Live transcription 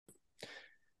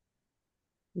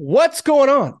What's going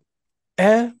on,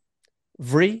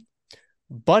 everybody?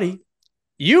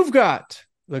 You've got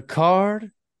the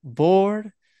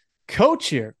cardboard coach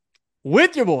here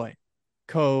with your boy,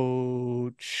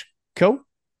 Coach Co.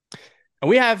 And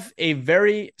we have a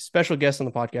very special guest on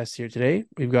the podcast here today.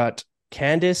 We've got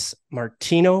Candace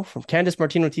Martino from Candace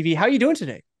Martino TV. How are you doing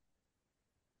today?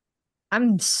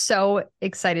 I'm so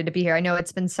excited to be here. I know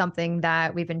it's been something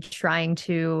that we've been trying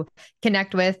to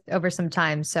connect with over some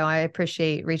time. So I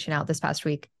appreciate reaching out this past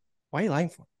week. Why are you lying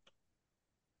for?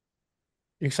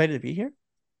 You excited to be here?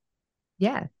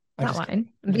 Yeah, I'm not just kidding. lying.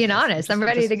 I'm being honest. I'm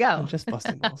ready to I'm go. just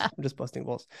busting balls. I'm just busting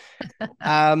balls.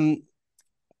 Um,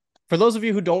 for those of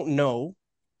you who don't know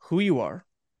who you are,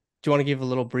 do you want to give a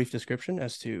little brief description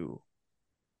as to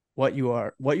what you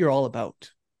are, what you're all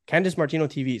about? Candace Martino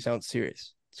TV sounds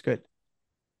serious. It's good.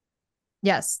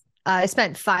 Yes. I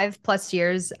spent 5+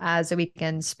 years as a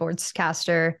weekend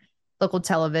sportscaster, local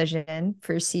television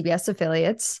for CBS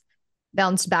affiliates,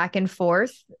 bounced back and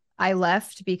forth. I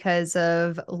left because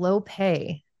of low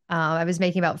pay. I was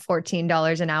making about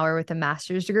 $14 an hour with a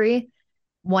master's degree,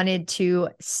 wanted to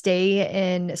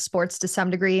stay in sports to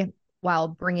some degree while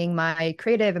bringing my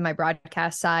creative and my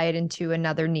broadcast side into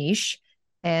another niche.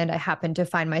 And I happened to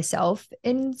find myself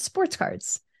in sports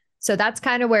cards. So that's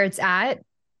kind of where it's at.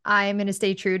 I'm going to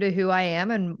stay true to who I am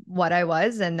and what I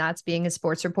was, and that's being a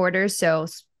sports reporter. So,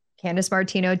 Candace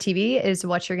Martino TV is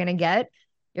what you're going to get.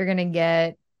 You're going to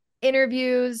get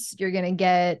interviews, you're going to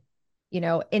get,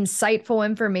 insightful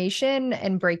information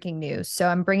and breaking news. So,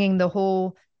 I'm bringing the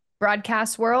whole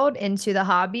broadcast world into the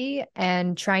hobby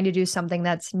and trying to do something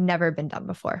that's never been done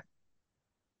before.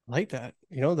 I like that.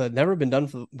 The never been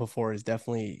done before is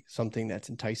definitely something that's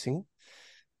enticing.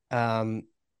 Um,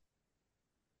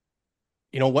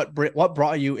 what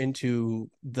brought you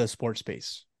into the sports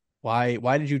space?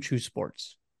 Why did you choose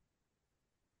sports?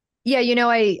 Yeah,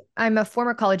 I'm a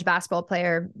former college basketball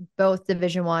player, both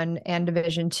Division 1 and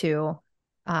Division 2.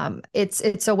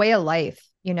 It's a way of life.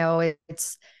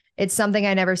 It's something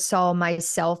I never saw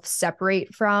myself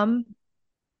separate from,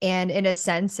 and in a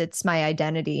sense, it's my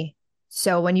identity.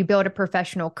 So when you build a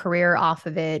professional career off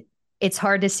of it, it's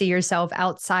hard to see yourself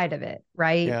outside of it,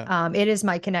 right? Yeah. It is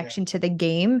my connection to the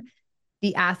game.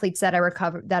 The athletes that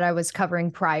I was covering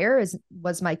prior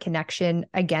was my connection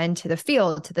again to the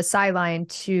field, to the sideline,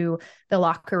 to the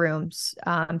locker rooms.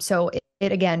 So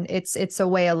it again, it's a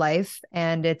way of life,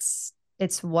 and it's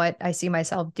what I see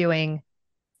myself doing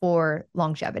for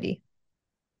longevity.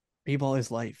 B-ball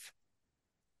is life.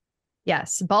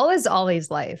 Yes, ball is always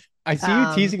life. I see you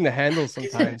Um, teasing the handles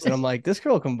sometimes, and I'm like, this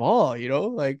girl can ball,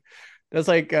 like that's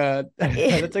like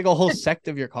that's like a whole sect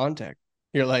of your contact.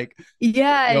 You're like,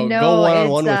 yeah, go no, one on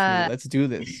it's one with me. Let's do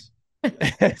this.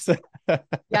 So-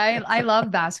 yeah, I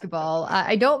love basketball.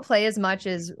 I don't play as much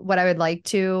as what I would like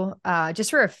to, just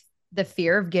for the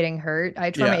fear of getting hurt.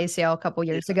 I tore my yeah. ACL a couple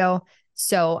years ago,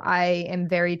 so I am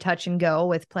very touch and go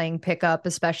with playing pickup,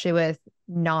 especially with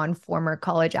non-former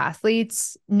college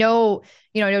athletes. No,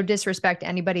 no disrespect to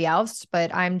anybody else,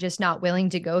 but I'm just not willing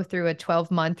to go through a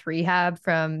 12-month rehab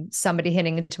from somebody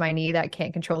hitting into my knee that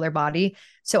can't control their body.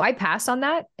 So I pass on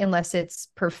that unless it's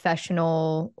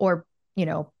professional or,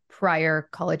 prior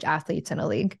college athletes in a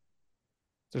league.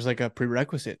 There's like a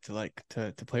prerequisite to like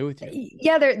to play with you.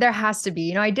 Yeah, there has to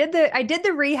be. I did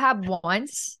the rehab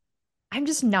once. I'm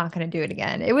just not going to do it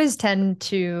again. It was 10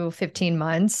 to 15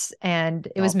 months and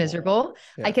it was Awful. miserable.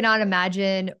 I Yeah. cannot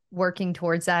imagine working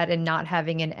towards that and not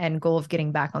having an end goal of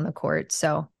getting back on the court.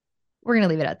 So we're going to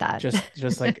leave it at that.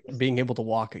 Just like being able to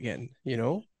walk again.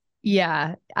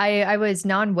 Yeah, I was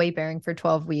non-weight bearing for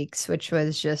 12 weeks, which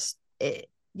was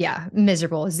yeah,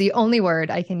 miserable is the only word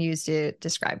I can use to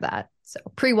describe that. So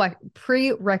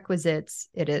prerequisites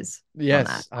it is on that.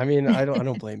 Yes. I mean, I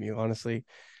don't blame you, honestly.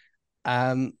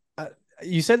 Um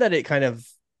you said that it kind of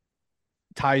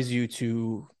ties you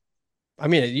to, I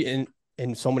mean,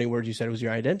 in so many words you said it was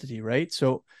your identity, right?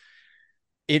 So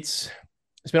it's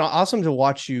it's been awesome to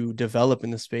watch you develop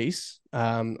in the space.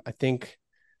 I think,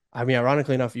 I mean,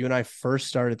 ironically enough, you and I first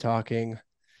started talking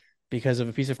because of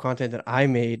a piece of content that I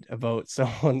made about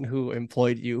someone who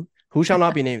employed you, who shall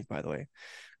not be named, by the way.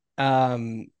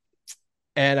 Um,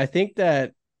 and I think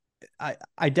that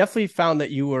I definitely found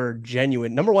that you were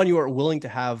genuine. Number one, you were willing to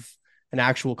have an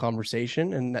actual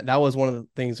conversation, and that was one of the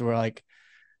things where, like,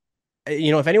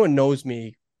 if anyone knows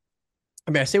me,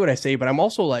 I mean, I say what I say, but I'm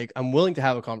also like, I'm willing to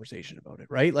have a conversation about it,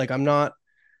 right? Like, I'm not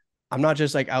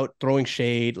just like out throwing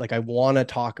shade. Like, I want to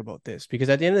talk about this because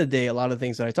at the end of the day, a lot of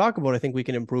things that I talk about, I think we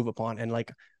can improve upon. And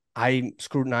like, I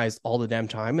scrutinize all the damn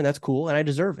time, and that's cool, and I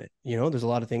deserve it. There's a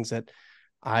lot of things that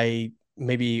I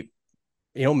maybe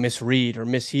misread or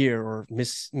mishear or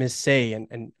missay,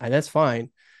 and that's fine.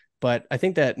 But I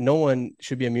think that no one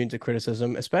should be immune to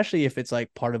criticism, especially if it's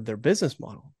like part of their business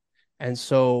model. And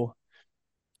so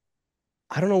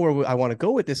I don't know where I want to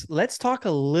go with this. Let's talk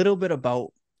a little bit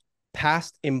about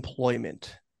past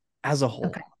employment as a Okay.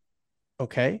 whole.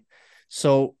 Okay.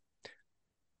 So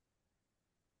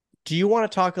do you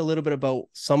want to talk a little bit about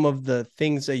some of the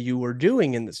things that you were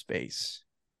doing in the space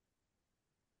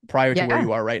prior to where Yeah.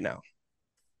 you are right now?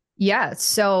 Yeah.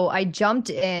 So I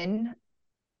jumped in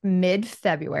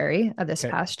mid-February of this Okay.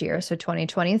 past year, so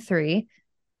 2023,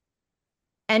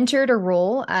 entered a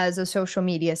role as a social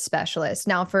media specialist.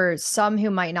 Now, for some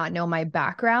who might not know my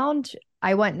background,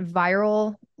 I went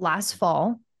viral last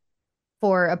fall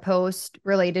for a post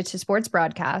related to sports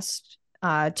broadcast.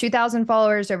 2,000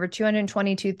 followers, over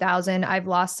 222,000. I've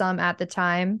lost some at the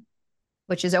time,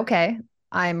 which is okay.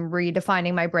 I'm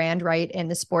redefining my brand right in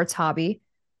the sports hobby.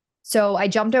 So I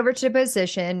jumped over to the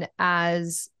position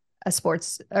as a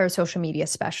sports or social media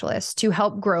specialist to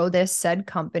help grow this said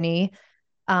company,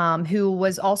 who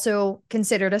was also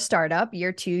considered a startup,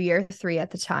 year 2, year 3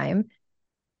 at the time.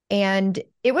 And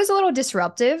it was a little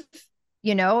disruptive,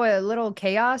 a little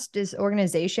chaos,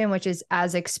 disorganization, which is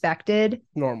as expected,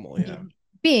 Normal, yeah.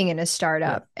 being in a Yeah.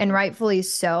 startup, and rightfully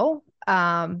so.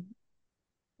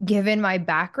 Given my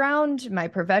background, my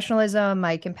professionalism,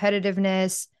 my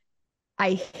competitiveness,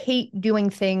 I hate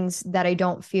doing things that I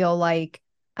don't feel like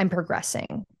I'm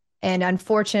progressing. And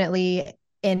unfortunately,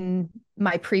 in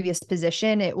my previous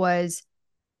position, it was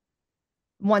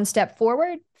one step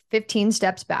forward, 15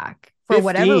 steps back. For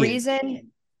whatever 15.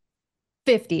 reason,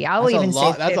 50. I'll That's a even say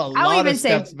lot. That's a 50. I'll lot of even say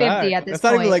steps 50 back. at this That's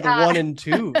not even point. like one and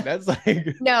two. That's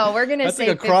like No, we're gonna that's like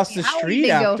say across 50. the I'll street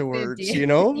even go afterwards, 50.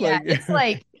 Yeah,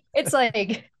 Like it's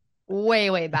like way,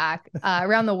 way back,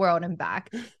 around the world and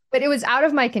back. But it was out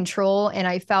of my control, and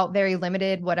I felt very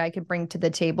limited what I could bring to the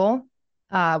table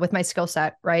with my skill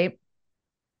set, right?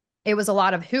 It was a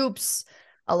lot of hoops,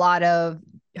 a lot of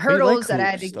But you like hurdles that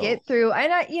I had to hoops though. get through.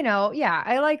 And yeah,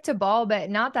 I like to ball, but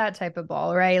not that type of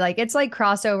ball, right? Like it's like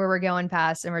crossover, we're going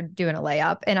past and we're doing a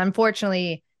layup. And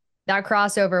unfortunately, that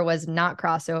crossover was not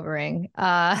crossovering.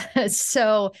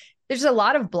 So there's a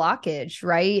lot of blockage,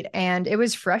 right? And it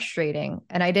was frustrating.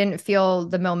 And I didn't feel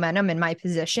the momentum in my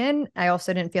position. I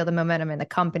also didn't feel the momentum in the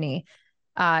company.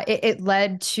 It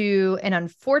led to an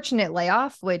unfortunate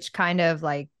layoff, which kind of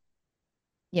like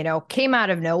came out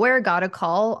of nowhere, got a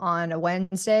call on a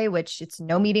Wednesday, which it's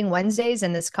no meeting Wednesdays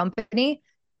in this company.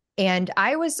 And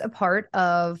I was a part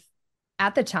of,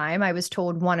 at the time, I was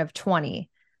told one of 20.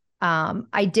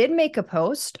 I did make a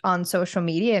post on social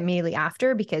media immediately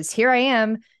after because here I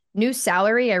am, new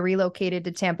salary. I relocated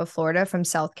to Tampa, Florida from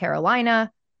South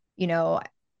Carolina. You know,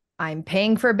 I'm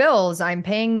paying for bills. I'm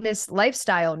paying this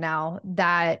lifestyle now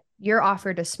that you're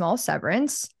offered a small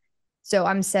severance. So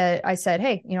I said,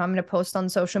 hey, I'm going to post on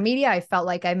social media. I felt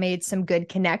like I made some good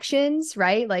connections,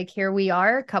 right? Like here we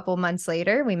are a couple months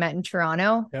later. We met in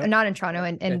Toronto, Yeah. not in Toronto,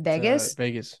 in At Vegas.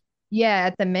 Vegas. Yeah,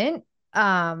 at the Mint.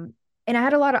 And I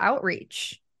had a lot of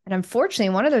outreach. And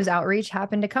unfortunately, one of those outreach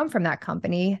happened to come from that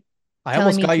company I telling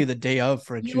almost me got you the day of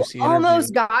for a you juicy interview.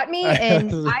 almost got me.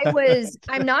 And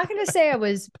I'm not going to say I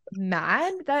was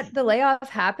mad that the layoff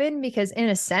happened because, in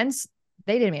a sense,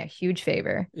 they did me a huge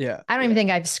favor. Yeah. I don't even think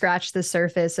I've scratched the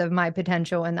surface of my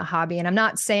potential in the hobby. And I'm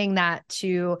not saying that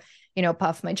to,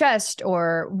 puff my chest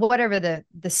or whatever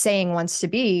the saying wants to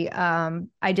be.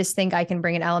 I just think I can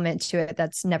bring an element to it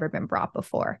that's never been brought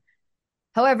before.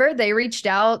 However, they reached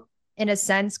out, in a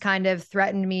sense, kind of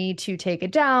threatened me to take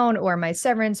it down or my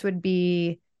severance would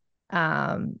be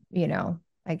I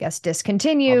guess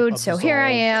discontinued. So Absolved.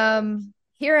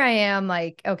 here I am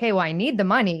like, okay, well, I need the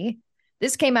money.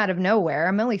 This came out of nowhere.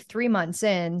 I'm only 3 months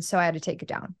in, so I had to take it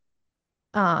down.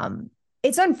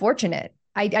 It's unfortunate.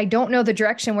 I don't know the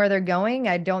direction where they're going.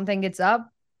 I don't think it's up.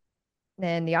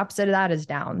 And the opposite of that is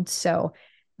down. So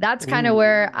that's kind of Ooh.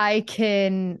 where I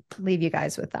can leave you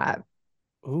guys with that.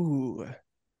 Ooh.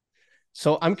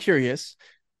 So I'm curious,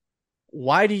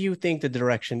 why do you think the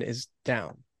direction is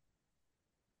down?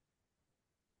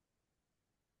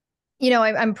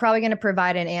 I'm probably going to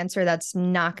provide an answer that's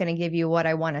not going to give you what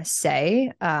I want to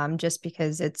say, just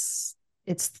because it's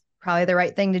probably the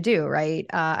right thing to do, right?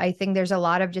 I think there's a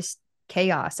lot of just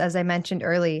chaos, as I mentioned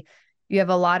early. You have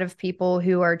a lot of people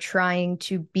who are trying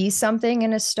to be something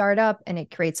in a startup, and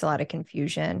it creates a lot of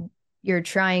confusion. You're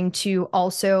trying to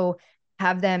also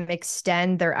have them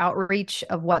extend their outreach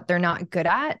of what they're not good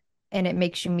at, and it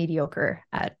makes you mediocre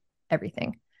at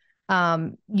everything.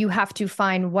 You have to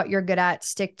find what you're good at,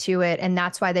 stick to it. And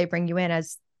that's why they bring you in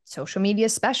as social media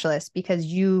specialist because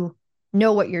you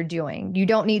know what you're doing. You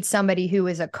don't need somebody who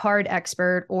is a card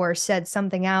expert or said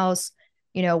something else,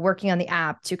 working on the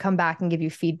app to come back and give you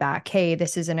feedback. Hey,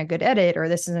 this isn't a good edit or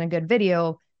this isn't a good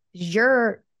video.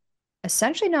 You're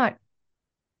essentially not,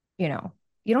 you know,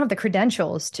 you don't have the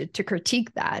credentials to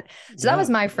critique that. So that was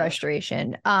Yeah. my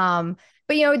frustration. But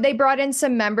they brought in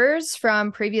some members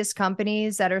from previous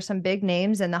companies that are some big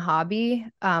names in the hobby,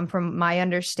 from my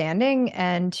understanding,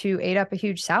 and to ate up a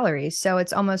huge salary. So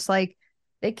it's almost like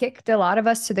they kicked a lot of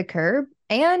us to the curb.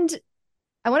 And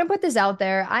I want to put this out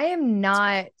there. I am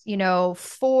not,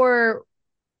 for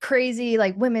crazy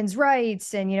like women's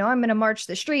rights and, I'm going to march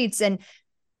the streets. And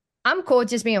I'm cool with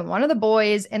just being one of the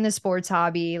boys in the sports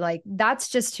hobby. Like that's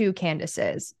just who Candace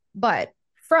is. But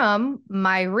from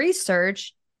my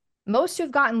research, most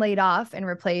who've gotten laid off and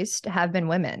replaced have been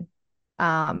women.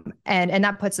 And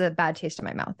that puts a bad taste in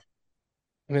my mouth.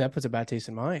 I mean, that puts a bad taste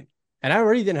in mine. And I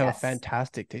already didn't have a Yes.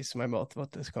 fantastic taste in my mouth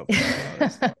about this company, to be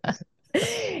honest.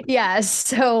 Yeah.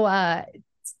 So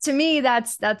to me,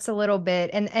 that's a little bit,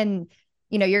 and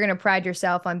you're going to pride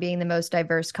yourself on being the most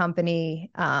diverse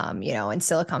company, in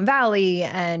Silicon Valley,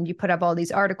 and you put up all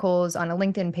these articles on a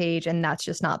LinkedIn page, and that's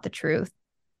just not the truth.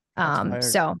 That's fired.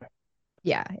 So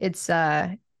yeah, it's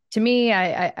to me,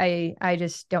 I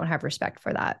just don't have respect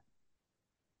for that.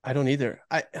 I don't either.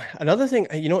 Another thing,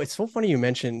 it's so funny you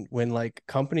mentioned when like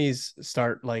companies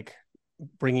start like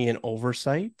bringing in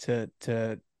oversight to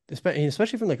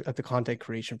especially from like the content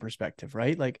creation perspective,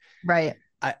 right? Like Right.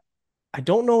 I I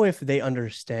don't know if they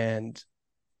understand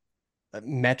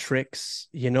metrics,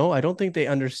 I don't think they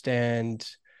understand,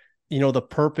 the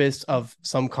purpose of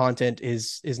some content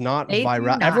is not They do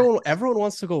viral. not. Everyone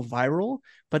wants to go viral,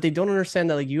 but they don't understand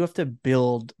that like you have to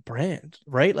build brand,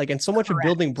 right? Like, and so much of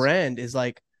building Correct. brand is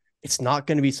like it's not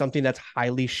going to be something that's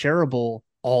highly shareable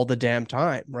all the damn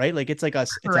time, right? Like it's a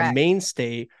Correct.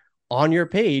 mainstay on your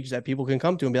page that people can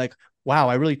come to and be like, wow,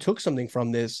 I really took something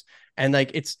from this. And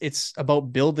like it's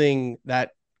about building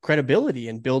that credibility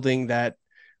and building that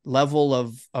level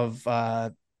of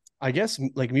I guess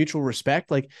like mutual respect.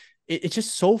 Like it's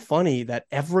just so funny that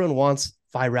everyone wants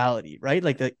virality, right?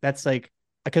 Like that's like,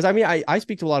 because I mean I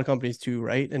speak to a lot of companies too,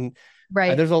 right? And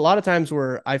Right. there's a lot of times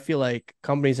where I feel like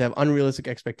companies have unrealistic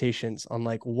expectations on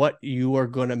like what you are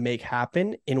going to make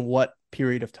happen in what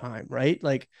period of time, right?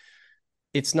 Like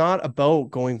it's not about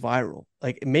going viral.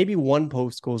 Like maybe one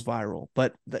post goes viral,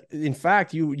 but in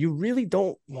fact, you really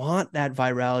don't want that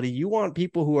virality. You want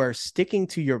people who are sticking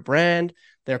to your brand.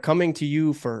 They're coming to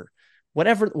you for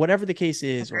whatever the case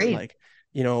is, or Agreed. like,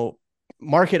 you know,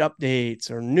 market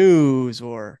updates or news,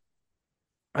 or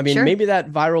I mean, Sure. maybe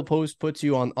that viral post puts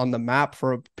you on the map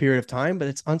for a period of time, but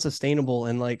it's unsustainable.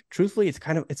 And like truthfully, it's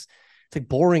like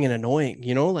boring and annoying,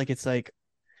 Like it's like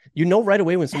right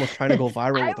away when someone's trying to go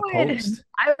viral I with a would post.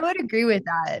 I would agree with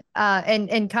that.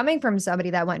 And coming from somebody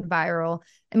that went viral,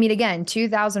 I mean, again,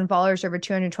 2,000 followers over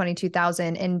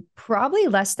 222,000 in probably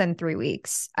less than 3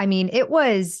 weeks. I mean, it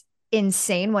was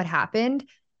insane what happened.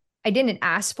 I didn't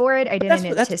ask for it. I But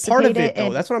didn't that's part anticipate of it. it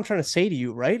though. That's what I'm trying to say to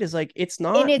you, right? Is like it's And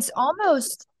not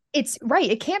it's right.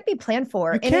 It can't be planned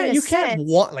for. you And in can't a you can't sense,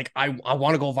 want like I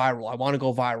want to go viral. I want to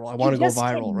go viral. I you want to go just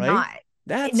viral, right? cannot.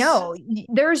 That's No,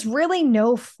 there's really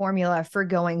no formula for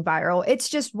going viral. It's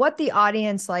just what the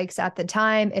audience likes at the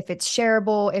time. If it's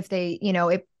shareable, if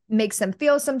it makes them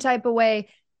feel some type of way.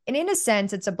 And in a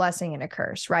sense, it's a blessing and a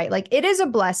curse, right? Like it is a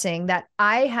blessing that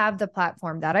I have the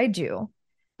platform that I do,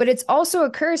 but it's also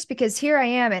a curse because here I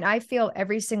am and I feel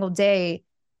every single day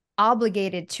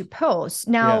obligated to post.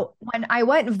 yeah. Now, when I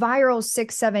went viral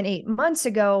 6, 7, 8 months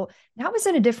ago, that was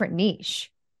in a different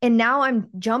niche. And now I'm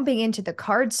jumping into the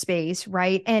card space,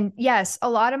 right? And yes, a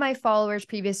lot of my followers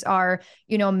previous are,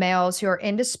 males who are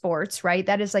into sports, right?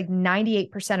 That is like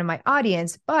 98% of my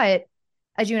audience. But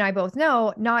as you and I both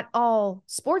know, not all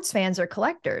sports fans are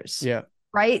collectors, Yeah.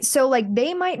 right? So like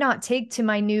they might not take to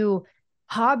my new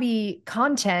hobby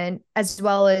content as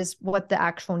well as what the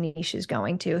actual niche is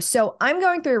going to. So I'm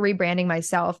going through rebranding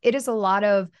myself. It is a lot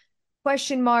of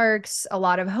question marks, a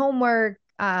lot of homework.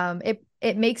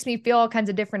 It makes me feel all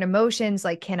kinds of different emotions.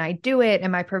 Like, can I do it?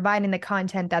 Am I providing the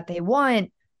content that they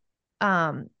want?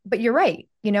 But you're right.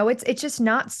 It's just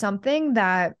not something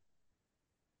that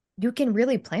you can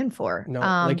really plan for. No.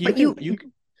 Like But you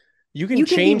can you can be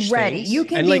change ready. You things,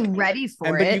 can and be like ready and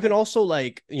for but you it. can also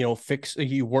like, fix,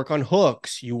 you work on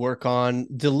hooks, you work on Call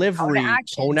to delivery,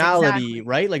 actions. tonality, Exactly.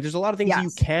 right? Like there's a lot of things that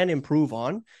you Yes. can improve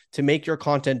on to make your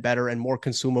content better and more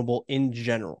consumable in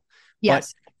general. But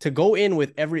Yes. to go in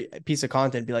with every piece of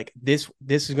content, be like, this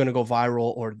is going to go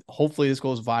viral, or hopefully this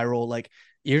goes viral, like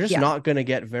you're just Yeah. not going to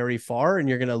get very far and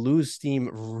you're going to lose steam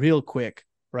real quick,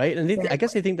 right? And I Very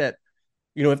guess they quick. think that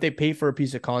if they pay for a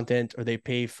piece of content or they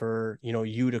pay for,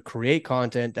 you to create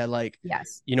content that like,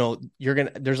 Yes.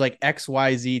 there's like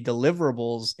XYZ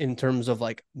deliverables in terms of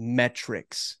like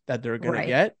metrics that they're going to Right.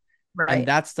 get. And Right.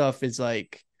 that stuff is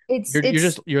like, It's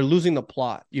you're losing the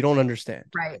plot. You don't understand.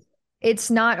 right.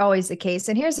 It's not always the case.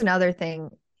 And here's another thing.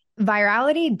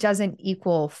 Virality doesn't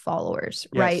equal followers,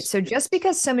 right? Yes. So just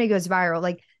because somebody goes viral,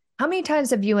 like how many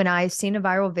times have you and I seen a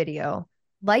viral video,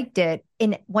 liked it,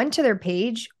 and went to their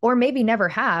page, or maybe never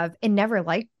have and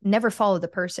never followed the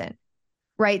person,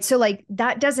 right? So like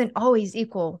that doesn't always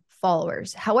equal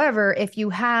followers. However, if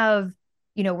you have,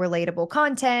 relatable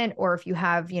content, or if you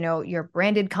have, your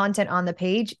branded content on the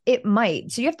page, it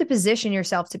might. So you have to position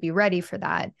yourself to be ready for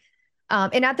that.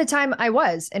 And at the time, I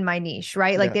was in my niche,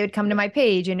 right? Like Yeah. they would come to my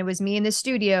page and it was me in the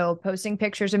studio posting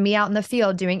pictures of me out in the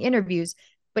field doing interviews.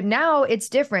 But now it's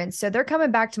different. So they're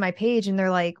coming back to my page and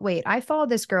they're like, wait, I followed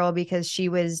this girl because she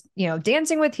was,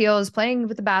 dancing with heels, playing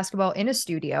with the basketball in a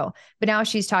studio. But now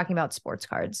she's talking about sports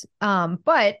cards.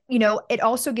 But, it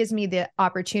also gives me the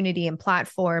opportunity and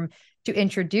platform to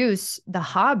introduce the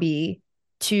hobby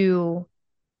to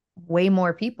way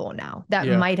more people now that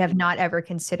Yeah. might have not ever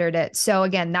considered it. So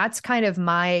again, that's kind of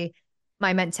my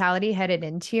mentality headed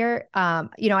into here. I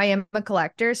am a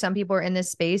collector. Some people are in this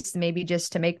space maybe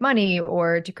just to make money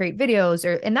or to create videos,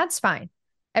 and that's fine.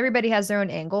 Everybody has their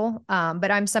own angle. But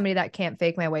I'm somebody that can't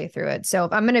fake my way through it. So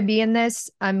if I'm gonna be in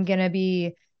this, I'm gonna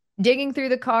be digging through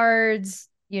the cards,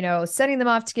 setting them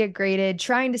off to get graded,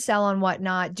 trying to sell on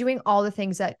whatnot, doing all the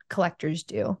things that collectors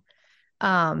do.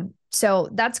 So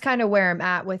that's kind of where I'm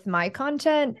at with my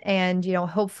content. And,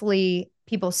 hopefully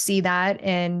people see that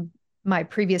and my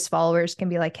previous followers can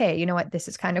be like, hey, you know what, this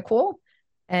is kind of cool,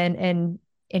 and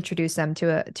introduce them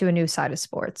to a new side of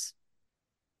sports.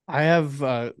 I have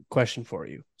a question for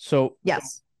you. So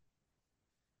Yes.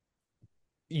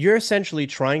 you're essentially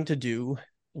trying to do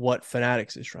what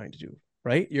Fanatics is trying to do,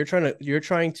 right? You're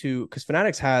trying to, because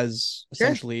Fanatics has Sure.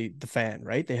 essentially the fan,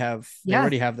 right? They Yeah.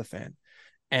 already have the fan.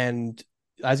 And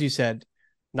as you said,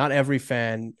 not every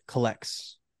fan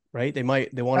collects, right? Right. They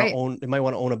might want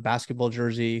to own a basketball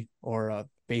jersey or a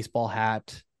baseball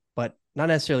hat, but not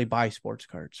necessarily buy sports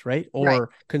cards, right? Right. Or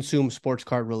consume sports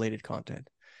card related content.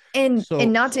 And So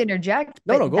not to interject,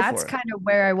 no, but no, go that's for it. kind of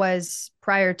where I was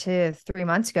prior to 3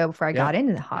 months ago before I Yeah. got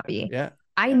into the hobby. Yeah.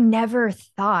 I never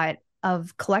thought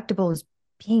of collectibles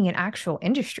being an actual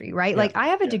industry, right? Yeah. Like I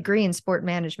have a degree in sport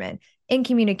management, in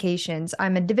communications.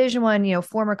 I'm a Division 1,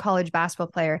 former college basketball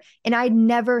player. And I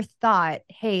never thought,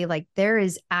 hey, like there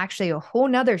is actually a whole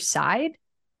nother side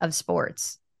of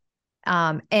sports.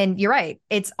 And you're right.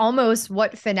 It's almost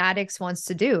what Fanatics wants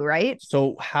to do, right?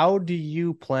 So how do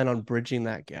you plan on bridging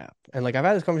that gap? And like I've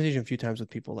had this conversation a few times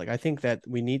with people. Like I think that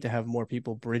we need to have more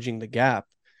people bridging the gap,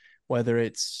 whether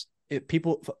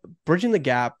people bridging the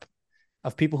gap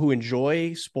of people who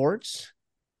enjoy sports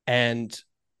and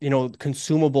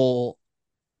consumable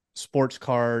sports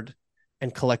card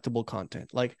and collectible content.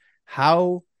 Like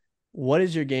how what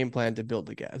is your game plan to build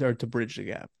the gap or to bridge the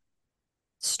gap?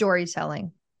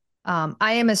 Storytelling.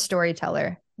 I am a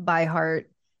storyteller by heart.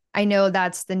 I know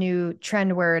that's the new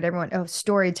trend word. Everyone, oh,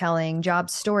 storytelling, job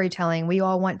storytelling. We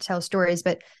all want to tell stories,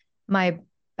 but my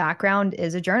background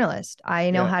is a journalist.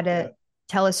 I know Yeah. how to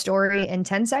tell a story in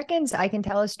 10 seconds. I can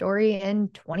tell a story in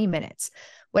 20 minutes,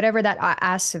 whatever that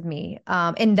asks of me.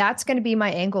 And that's going to be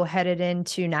my angle headed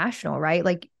into national, right?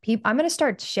 Like, I'm going to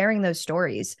start sharing those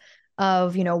stories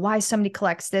of, why somebody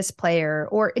collects this player,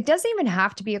 or it doesn't even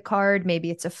have to be a card.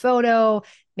 Maybe it's a photo,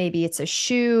 maybe it's a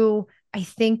shoe. I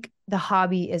think the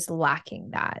hobby is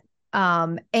lacking that.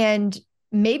 And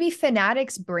maybe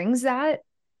Fanatics brings that.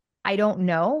 I don't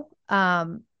know.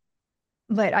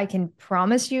 But I can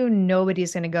promise you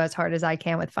nobody's going to go as hard as I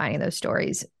can with finding those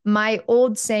stories. My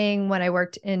old saying when I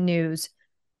worked in news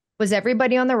was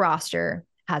everybody on the roster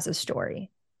has a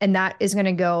story. And that is going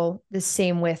to go the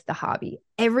same with the hobby.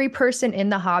 Every person in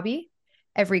the hobby,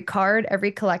 every card,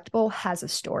 every collectible has a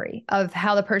story of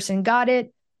how the person got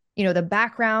it, the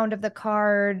background of the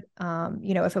card,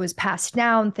 if it was passed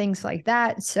down, things like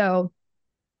that. So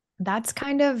that's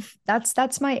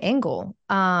my angle.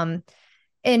 And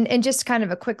just kind of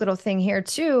a quick little thing here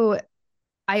too.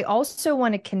 I also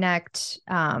want to connect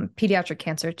pediatric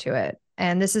cancer to it.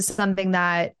 And this is something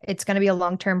that it's going to be a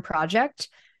long-term project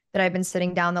that I've been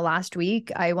sitting down the last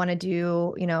week. I want to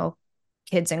do,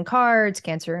 kids and cards,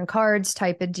 cancer and cards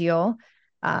type of deal.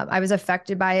 I was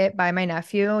affected by it by my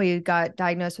nephew. He got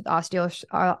diagnosed with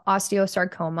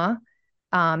osteosarcoma.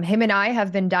 Him and I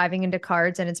have been diving into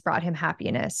cards and it's brought him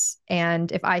happiness. And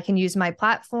if I can use my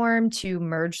platform to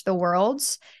merge the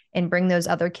worlds and bring those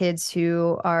other kids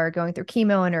who are going through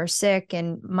chemo and are sick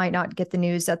and might not get the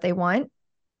news that they want.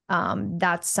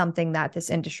 That's something that this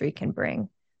industry can bring.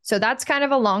 So that's kind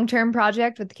of a long-term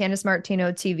project with Candace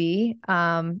Martino TV.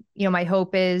 My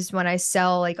hope is when I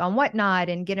sell like on Whatnot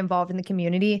and get involved in the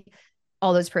community,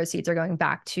 all those proceeds are going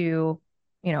back to,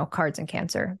 cards and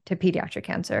cancer, to pediatric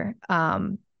cancer.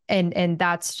 And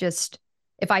that's just,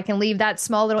 if I can leave that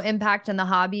small little impact in the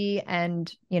hobby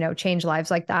and, change lives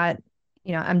like that,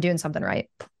 I'm doing something right.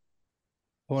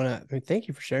 Thank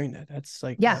you for sharing that. That's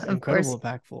like Yeah, of incredible,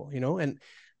 course. impactful, and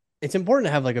it's important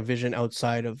to have like a vision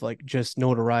outside of like just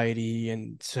notoriety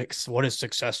and what does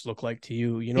success look like to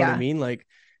you? You know what I Yeah. mean? Like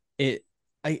it,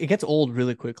 it gets old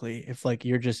really quickly if like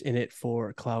you're just in it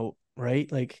for clout,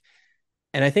 right? Like,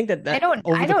 and I think that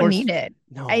over I the don't course, need it.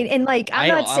 no, And like, I'm I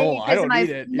not saying don't, it I because of don't my, need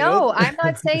it. no, I'm not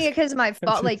I'm saying it just, because of my I'm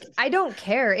fault. Like, just, I don't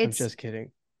care. I'm just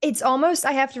kidding. It's almost,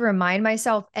 I have to remind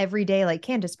myself every day, like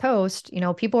Candace post,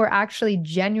 people are actually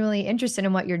genuinely interested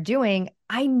in what you're doing.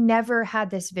 I never had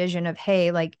this vision of,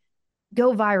 hey, like,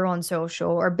 go viral on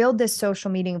social or build this social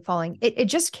media following. It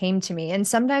just came to me. And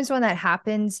sometimes when that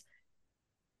happens,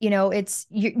 it's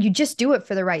you just do it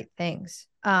for the right things.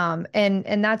 And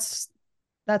that's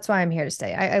why I'm here to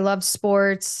stay. I love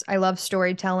sports, I love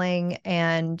storytelling,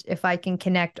 and if I can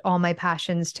connect all my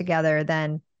passions together,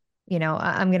 then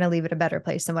I'm gonna leave it a better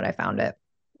place than what I found it.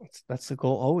 That's the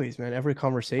goal always, man. Every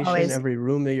conversation, Always. every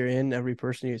room that you're in, every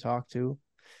person you talk to.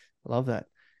 I love that.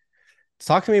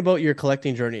 Talk to me about your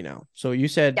collecting journey now. So you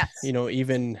said, Yes.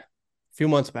 even a few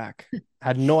months back,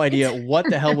 had no It's idea what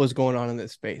the hell was going on in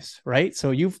this space, right? So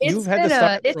you've had to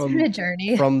start it's been a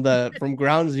journey. from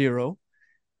ground zero.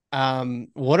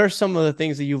 What are some of the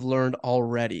things that you've learned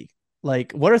already?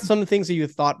 Like, what are some of the things that you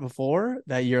thought before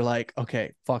that you're like,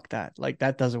 okay, fuck that, like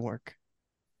that doesn't work?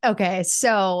 Okay,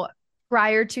 so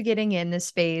prior to getting in this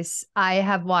space, I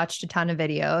have watched a ton of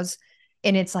videos,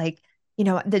 and it's like,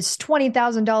 this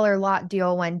 $20,000 lot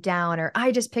deal went down, or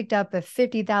I just picked up a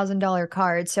 $50,000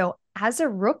 card. So as a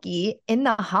rookie in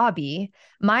the hobby,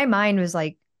 my mind was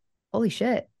like, holy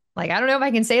shit. Like, I don't know if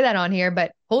I can say that on here,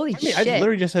 but holy I mean, I shit.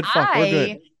 literally just said, fuck, we're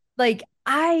I good.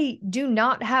 I do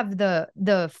not have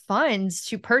the funds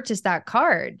to purchase that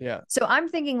card. Yeah. So I'm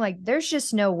thinking like there's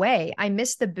just no way. I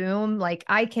missed the boom. Like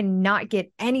I cannot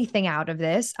get anything out of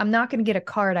this. I'm not going to get a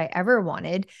card I ever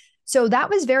wanted. So that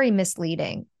was very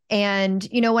misleading. And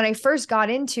when I first got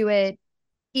into it,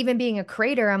 even being a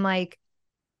creator, I'm like,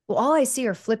 well, all I see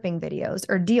are flipping videos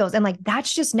or deals. And like,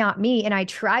 that's just not me. And I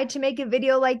tried to make a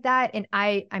video like that, and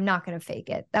I'm not going to fake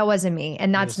it. That wasn't me.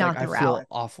 And You're that's just like, not I the route. feel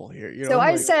awful here, So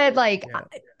I like, said, like,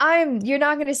 yeah. you're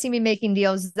not going to see me making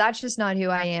deals. That's just not who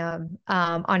I am,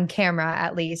 on camera,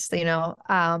 at least,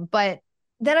 but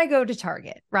then I go to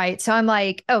Target, right? So I'm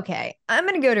like, okay, I'm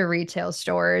going to go to retail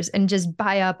stores and just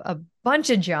buy up a bunch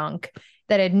of junk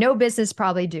that I had no business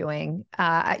probably doing.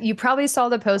 You probably saw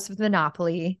the post with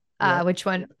Monopoly, Yeah. which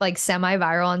went like semi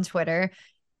viral on Twitter.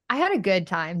 I had a good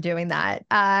time doing that.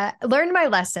 Learned my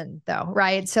lesson though,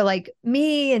 right? So like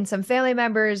me and some family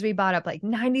members, we bought up like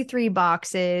 93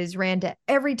 boxes, ran to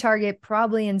every Target,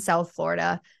 probably in South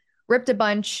Florida, ripped a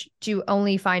bunch to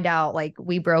only find out like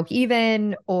we broke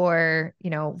even or,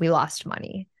 we lost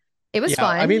money. It was Yeah,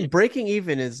 I fun. mean, breaking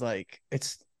even is like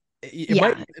it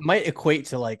might Yeah. equate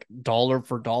to like dollar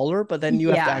for dollar, but then you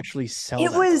have to Yeah. actually sell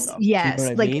It that was, stuff. Do you know what yes,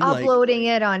 I like mean? Like uploading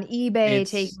it on eBay,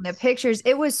 it's taking the pictures.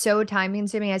 It was so time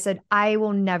consuming. I said, I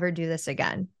will never do this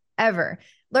again, ever.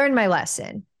 Learn my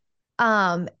lesson.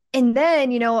 And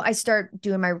then, I start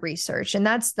doing my research. And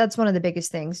that's one of the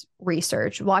biggest things,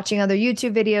 research, watching other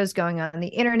YouTube videos, going on the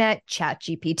internet, chat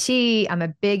GPT. I'm a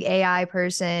big AI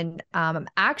person. I'm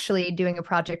actually doing a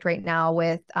project right now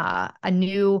with a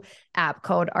new app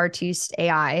called Artiste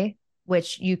AI,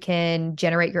 which you can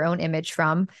generate your own image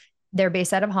from. They're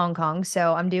based out of Hong Kong.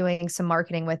 So I'm doing some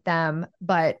marketing with them,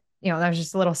 but that's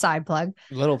just a little side plug.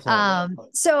 little plug.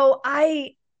 So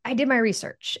I did my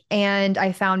research and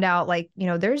I found out like,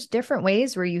 there's different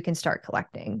ways where you can start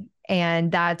collecting.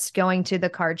 And that's going to the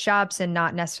card shops and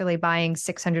not necessarily buying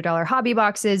 $600 hobby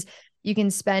boxes. You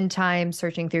can spend time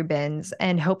searching through bins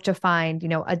and hope to find,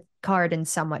 a card in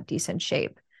somewhat decent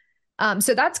shape.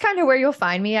 So that's kind of where you'll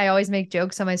find me. I always make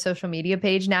jokes on my social media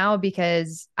page now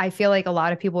because I feel like a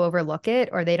lot of people overlook it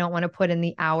or they don't want to put in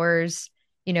the hours,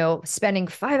 spending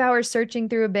 5 hours searching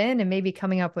through a bin and maybe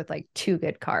coming up with like two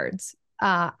good cards.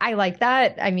 I like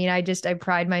that. I mean, I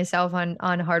pride myself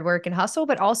on hard work and hustle,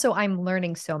 but also I'm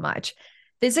learning so much.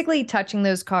 Physically touching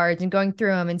those cards and going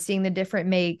through them and seeing the different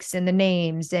makes and the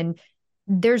names. And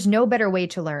there's no better way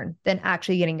to learn than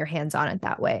actually getting your hands on it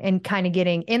that way and kind of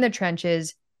getting in the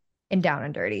trenches and down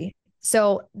and dirty.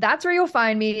 So that's where you'll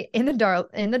find me in the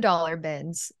dollar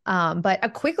bins. But a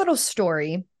quick little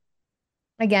story,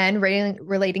 again,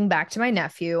 relating back to my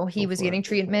nephew. He Go was for it. getting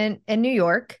treatment in New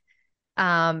York.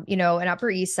 In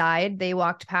Upper East Side, they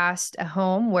walked past a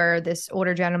home where this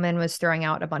older gentleman was throwing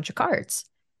out a bunch of cards.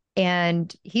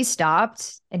 And he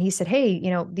stopped and he said, "Hey,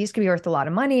 these could be worth a lot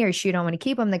of money, or you don't want to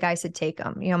keep them." The guy said, "Take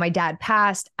them. My dad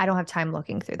passed. I don't have time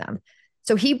looking through them."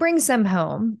 So he brings them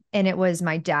home. And it was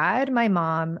my dad, my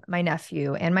mom, my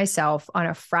nephew, and myself on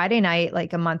a Friday night,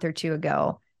 like a month or two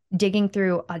ago, digging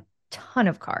through a ton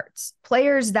of cards,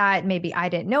 players that maybe I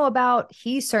didn't know about.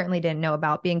 He certainly didn't know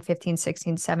about, being 15,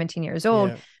 16, 17 years old,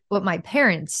 Yeah. but my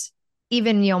parents,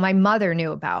 even, my mother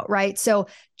knew about, right? So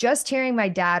just hearing my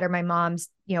dad or my mom's,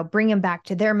 bring him back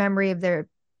to their memory of their,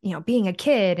 being a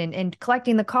kid and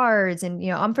collecting the cards. And,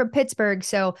 I'm from Pittsburgh.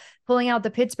 So pulling out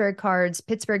the Pittsburgh cards,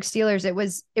 Pittsburgh Steelers, it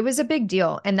was a big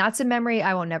deal. And that's a memory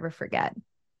I will never forget.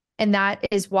 And that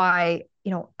is why,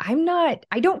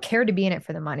 I don't care to be in it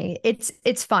for the money.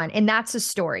 It's fun. And that's a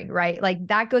story, right? Like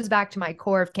that goes back to my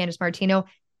core of Candace Martino.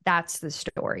 That's the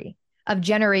story of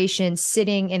generations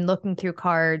sitting and looking through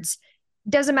cards.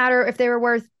 Doesn't matter if they were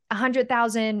worth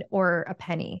 100,000 or a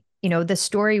penny. The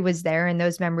story was there, and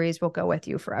those memories will go with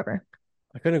you forever.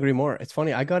 I couldn't agree more. It's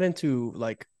funny. I got into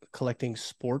like collecting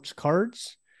sports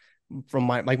cards from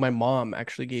my mom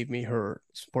actually gave me her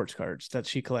sports cards that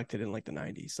she collected in like the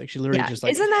 90s. Like she literally Yeah. just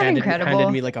like Isn't that handed incredible?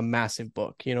 me like a massive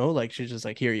book, like she's just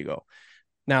like, here you go.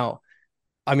 Now,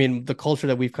 I mean, the culture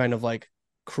that we've kind of like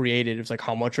created is like,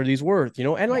 how much are these worth? And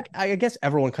Yeah. like I guess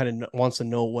everyone kind of wants to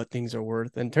know what things are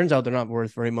worth, and it turns out they're not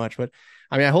worth very much. But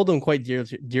I mean, I hold them quite dear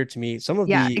to me. Some of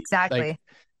Yeah, the like, exactly.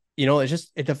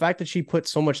 it's the fact that she put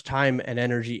so much time and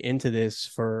energy into this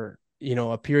for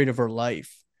a period of her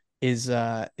life is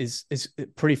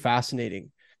pretty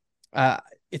fascinating. Uh,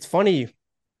 it's funny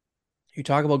you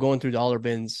talk about going through dollar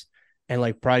bins and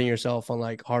like priding yourself on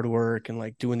like hard work and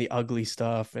like doing the ugly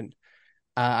stuff, and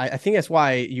I think that's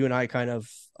why you and I kind of,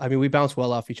 I mean, we bounce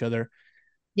well off each other.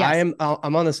 Yes.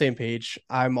 I'm on the same page.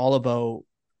 I'm all about,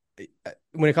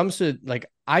 when it comes to like,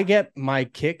 I get my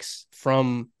kicks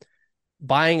from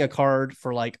buying a card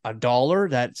for like $1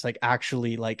 that's like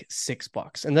actually like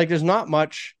 $6, and like there's not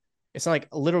much. It's not like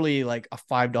literally like a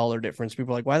 $5 difference.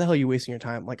 People are like, why the hell are you wasting your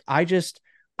time? Like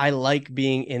I like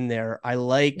being in there. I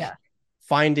like Yeah.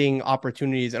 finding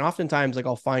opportunities, and oftentimes like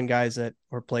I'll find guys that,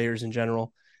 or players in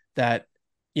general, that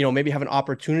maybe have an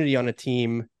opportunity on a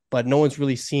team but no one's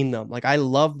really seen them. Like I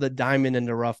love the diamond in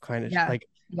the rough kind of Yeah. like,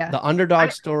 Yeah. the underdog I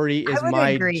story I is would my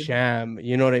agree. jam.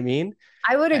 You know what I mean?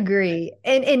 I would agree.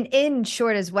 And in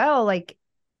short as well, like,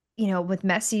 with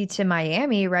Messi to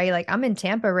Miami, right? Like I'm in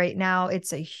Tampa right now.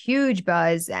 It's a huge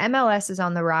buzz. The MLS is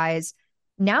on the rise.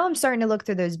 Now I'm starting to look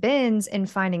through those bins and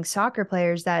finding soccer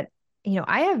players that,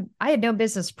 I had no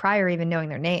business prior even knowing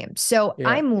their names. So Yeah.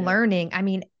 I'm learning. I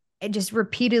mean, just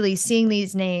repeatedly seeing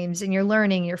these names, and you're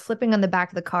learning, you're flipping on the back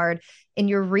of the card and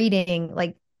you're reading,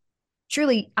 like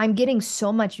truly I'm getting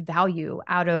so much value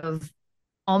out of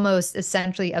almost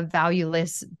essentially a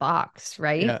valueless box, Yeah.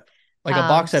 right? Like a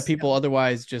box that So people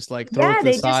otherwise just like throw yeah, to the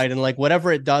they just side and like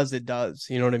whatever it does, it does.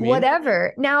 You know what I mean?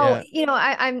 whatever. Now, Yeah.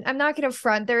 I'm not going to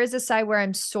front. There is a side where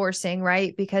I'm sourcing,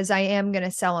 right? Because I am going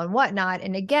to sell on whatnot.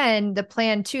 And again, the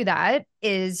plan to that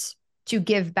is to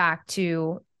give back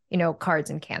to, cards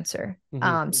and cancer.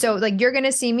 Mm-hmm. So like you're going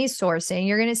to see me sourcing,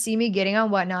 you're going to see me getting on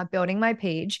whatnot, building my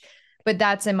page, but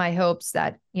that's in my hopes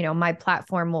that, my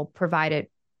platform will provide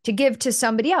it to give to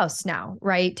somebody else now,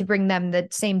 right? To bring them the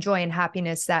same joy and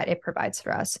happiness that it provides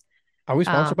for us. Are we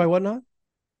Um, sponsored by Whatnot?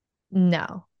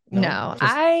 no, No. no.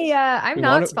 Just I'm we want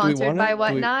not to do we sponsored want to by do we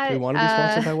Whatnot. want to be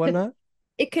sponsored by Whatnot?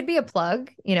 It could be a plug,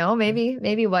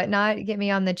 maybe Whatnot, get me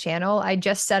on the channel. I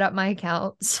just set up my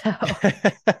account, so I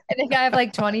think I have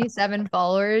like 27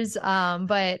 followers.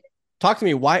 But Talk to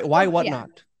me. Why yeah,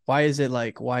 Whatnot? Why is that it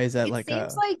like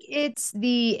seems a like it's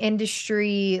the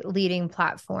industry leading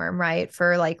platform, right?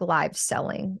 For like live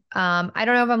selling. I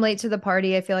don't know if I'm late to the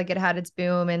party. I feel like it had its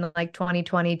boom in like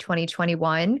 2020,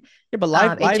 2021. yeah, but It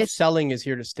live just selling is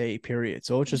here to stay, period.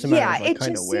 So it's just a matter Yeah, of like it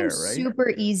kind of just seems where, right?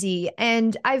 super easy.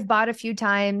 And I've bought a few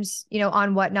times,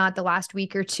 on Whatnot the last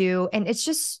week or two, and it's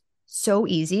just so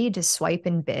easy to swipe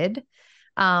and bid.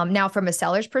 Now, from a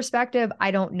seller's perspective,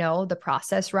 I don't know the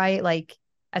process, right? Like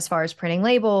as far as printing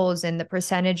labels and the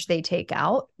percentage they take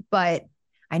out, but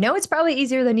I know it's probably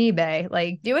easier than eBay.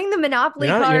 Like doing the Monopoly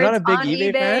You're not cards a big on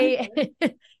eBay fan?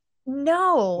 eBay.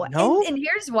 No. And No? and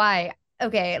here's why.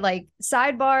 Okay, like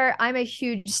sidebar, I'm a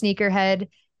huge sneakerhead.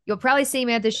 You'll probably see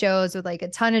me at the shows with like a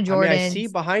ton of I mean, I see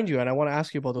Jordans. behind you and I want to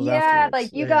ask you about those Yeah,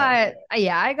 afterwards. like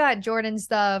Yeah. I got Jordan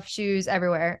stuff, shoes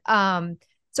everywhere.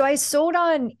 So I sold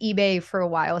on eBay for a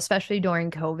while, especially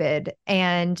during COVID.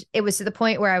 And it was to the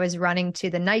point where I was running to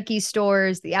the Nike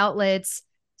stores, the outlets,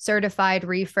 certified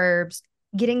refurbs,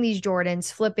 getting these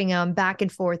Jordans, flipping them back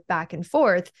and forth, back and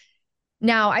forth.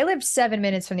 Now I lived 7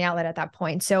 minutes from the outlet at that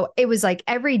point. So it was like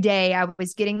every day I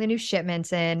was getting the new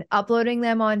shipments in, uploading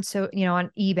them on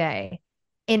on eBay.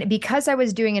 And because I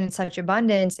was doing it in such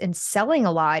abundance and selling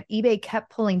a lot, eBay kept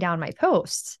pulling down my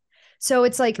posts. So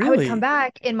it's like I would come Really?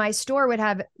 back and my store would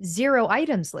have 0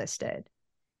 items listed.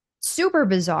 Super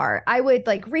bizarre. I would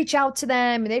like reach out to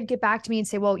them and they'd get back to me and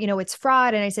say, well, it's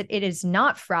fraud. And I said, it is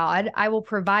not fraud. I will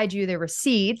provide you the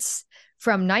receipts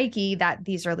from Nike that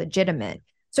these are legitimate.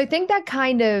 So I think that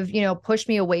kind of, pushed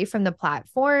me away from the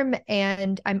platform,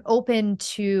 and I'm open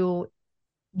to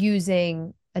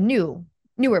using a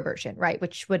newer version, right?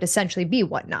 Which would essentially be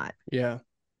Whatnot. Yeah.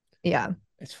 Yeah.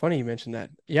 It's funny you mentioned that.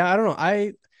 Yeah, I don't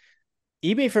know.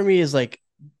 eBay for me is like,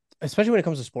 especially when it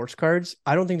comes to sports cards,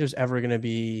 I don't think there's ever going to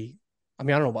be, I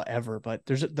mean, I don't know about ever, but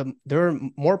there are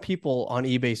more people on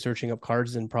eBay searching up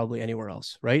cards than probably anywhere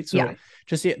else, right? So Yeah.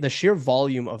 just the sheer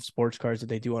volume of sports cards that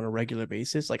they do on a regular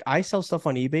basis, like I sell stuff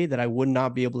on eBay that I would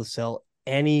not be able to sell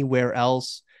anywhere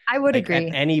else, I would like at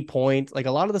agree. any point. Like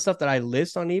a lot of the stuff that I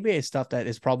list on eBay is stuff that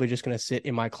is probably just going to sit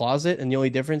in my closet, and the only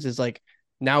difference is like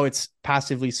now it's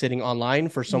passively sitting online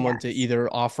for someone to Yes. either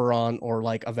offer on or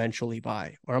like eventually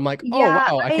buy. Or I'm like, oh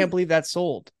Yeah, wow, I can't I believe that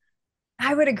sold,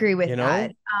 I would agree you with that. know?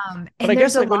 But I And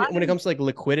there's guess a like lot when it of comes to like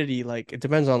liquidity, like it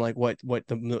depends on like what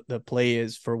the play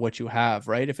is for what you have,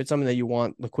 right? If it's something that you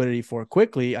want liquidity for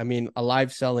quickly, I mean, a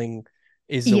live selling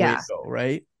is the way to yeah. go,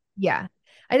 right? Yeah.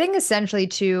 I think essentially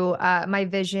too, my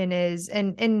vision is,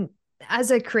 and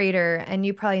as a creator, and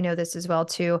you probably know this as well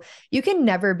too, you can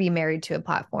never be married to a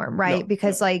platform, right? No,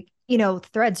 Because like,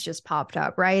 Threads just popped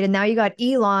up, right? And now you got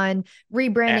Elon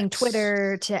rebranding X.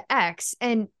 Twitter to X.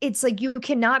 And it's like you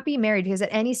cannot be married because at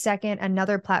any second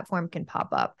another platform can pop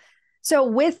up. So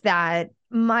with that,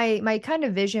 my kind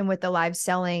of vision with the live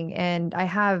selling, and I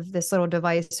have this little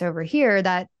device over here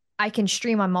that I can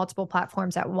stream on multiple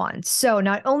platforms at once. So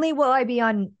not only will I be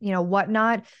on,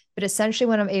 Whatnot, but essentially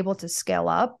when I'm able to scale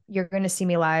up, you're going to see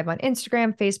me live on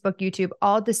Instagram, Facebook, YouTube,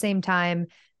 all at the same time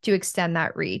to extend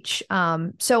that reach.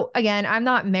 So again, I'm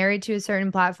not married to a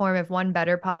certain platform. If one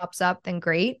better pops up, then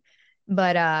great.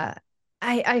 But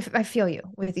I feel you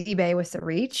with eBay with the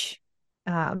reach.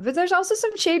 But there's also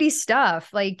some shady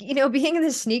stuff, like being in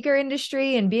the sneaker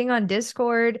industry and being on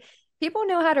Discord, people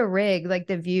know how to rig like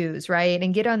the views, right?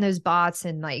 And get on those bots.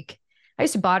 And like I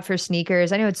used to bot for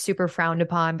sneakers. I know it's super frowned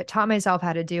upon, but taught myself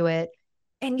how to do it.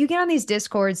 And you get on these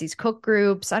discords, these cook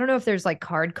groups. I don't know if there's like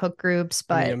card cook groups,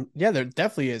 I mean, but yeah, there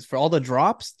definitely is for all the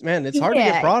drops. Man, it's hard to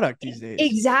get yeah, product these days.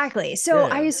 exactly. So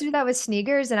I Yeah. used to do that with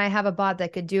sneakers, and I have a bot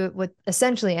that could do it with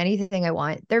essentially anything I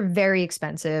want. They're very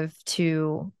expensive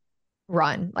to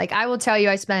run. Like I will tell you,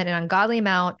 I spent an ungodly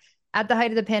amount at the height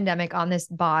of the pandemic on this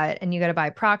bot, and you got to buy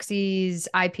proxies,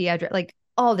 IP address, like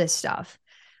all this stuff.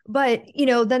 But,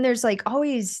 then there's like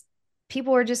always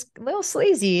people are just a little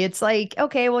sleazy. It's like,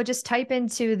 okay, well, just type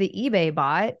into the eBay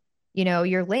bot,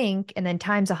 your link, and then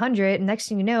times 100. And next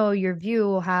thing you know, your view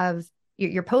will have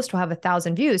your post will have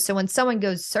 1,000 views. So when someone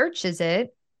goes searches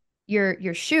it,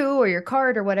 your shoe or your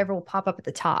card or whatever will pop up at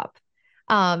the top.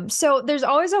 So there's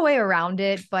always a way around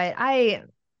it, but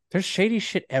There's shady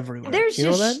shit everywhere. there's You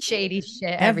know just that? shady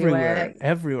shit everywhere. Everywhere,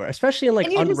 everywhere, especially in like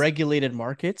And you just, unregulated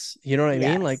markets. You know what I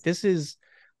mean? Like yes. this is,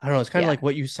 I don't know, it's kind of Yeah. like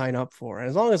what you sign up for. And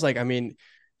as long as like, I mean,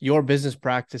 your business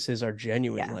practices are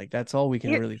genuine, Yeah. like that's all we can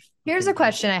Here, really here's a fucking do.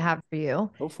 question I have for you.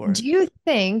 Go for it. Do you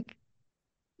think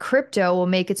crypto will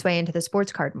make its way into the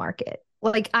sports card market?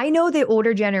 Like, I know the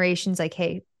older generations, like,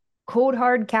 hey, cold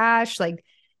hard cash, like,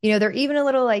 they're even a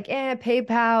little like,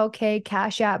 PayPal, okay,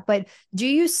 Cash App. But do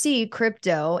you see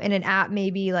crypto in an app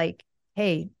maybe like,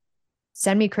 hey,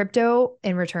 send me crypto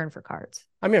in return for cards?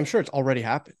 I mean, I'm sure it's already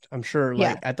happened. I'm sure Yeah.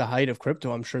 like at the height of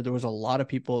crypto, I'm sure there was a lot of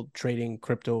people trading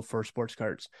crypto for sports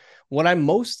cards. What I'm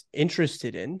most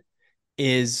interested in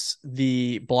is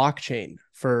the blockchain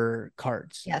for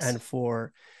cards Yes. and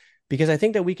for because I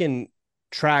think that we can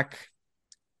track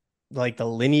like the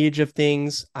lineage of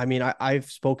things. I mean,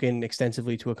 I've spoken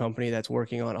extensively to a company that's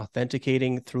working on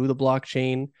authenticating through the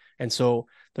blockchain. And so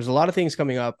there's a lot of things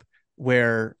coming up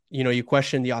where, you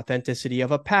question the authenticity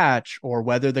of a patch or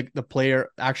whether the player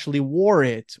actually wore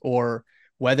it or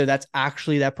whether that's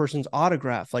actually that person's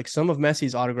autograph. Like some of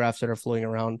Messi's autographs that are floating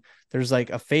around, there's like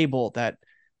a fable that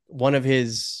one of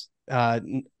his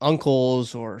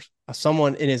uncles or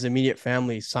someone in his immediate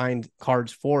family signed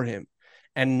cards for him,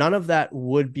 and none of that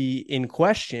would be in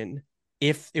question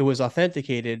if it was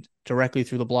authenticated directly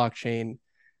through the blockchain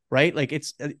right? Like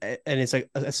and it's like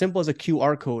as simple as a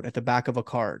QR code at the back of a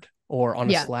card or on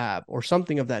a Yeah. slab or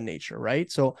something of that nature, right?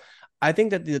 So I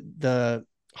think that the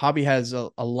hobby has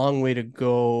a long way to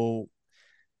go.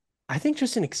 I think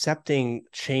just in accepting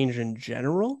change in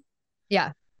general.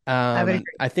 Yeah. I would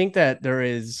agree. I think that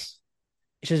it's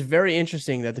just very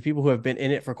interesting that the people who have been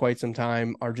in it for quite some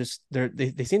time are just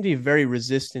they seem to be very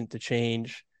resistant to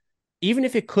change, even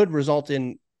if it could result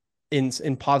in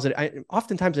positive.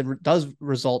 Oftentimes it does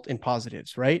result in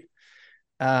positives, right?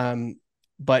 Um,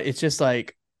 but it's just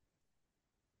like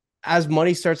as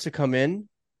money starts to come in,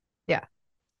 Yeah.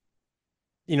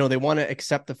 they want to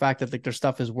accept the fact that like their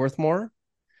stuff is worth more,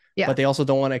 but Yeah. they also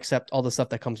don't want to accept all the stuff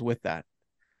that comes with that.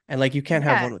 And like you can't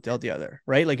have Yeah. one without the other,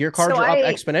 right? Like your So cards are up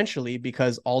exponentially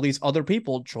because all these other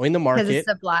people join the because it's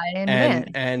market supply and and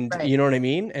demand. and Right. you know what I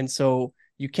mean? And so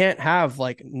you can't have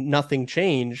like nothing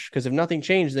change because if nothing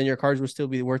changed, then your cards would still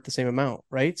be worth the same amount,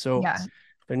 right? So Yeah.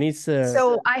 there needs to,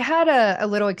 So I had a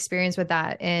little experience with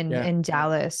that yeah. in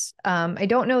Dallas. I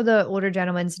don't know the older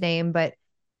gentleman's name, but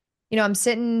I'm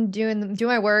sitting doing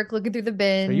my work, looking through the So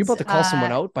are you bins. about to call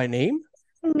someone out by name?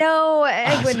 No, I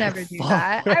I would was like, never do fuck.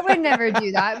 that. I would never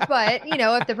do that. But,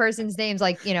 if the person's name's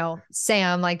like,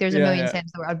 Sam, like there's a Yeah, million yeah,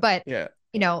 Sams in the world. But, yeah.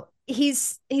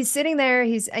 he's sitting there,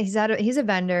 he's a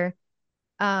vendor.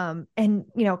 And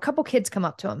a couple kids come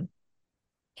up to him.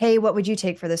 Hey, what would you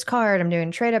take for this card? I'm doing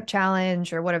a trade up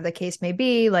challenge or whatever the case may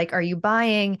be. Like, are you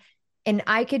buying? And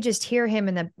I could just hear him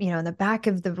in the back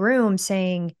of the room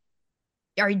saying,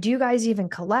 do you guys even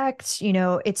collect?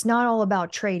 It's not all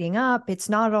about trading up. It's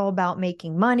not all about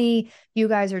making money. You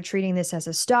guys are treating this as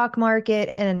a stock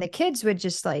market. And then the kids would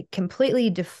just like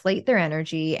completely deflate their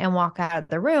energy and walk out of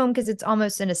the room because it's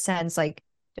almost in a sense like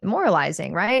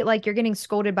demoralizing, right? Like you're getting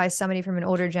scolded by somebody from an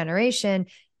older generation.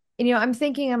 And,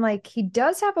 I'm like, he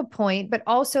does have a point, but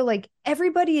also like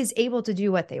everybody is able to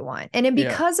do what they want. And then Yeah.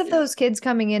 because of those kids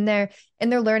coming in there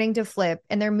and they're learning to flip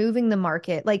and they're moving the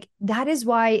market, like that is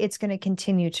why it's going to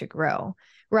continue to grow.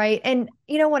 Right. And,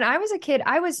 when I was a kid,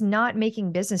 I was not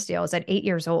making business deals at 8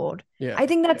 years old. Yeah. I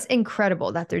think that's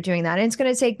incredible that they're doing that. And it's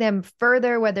going to take them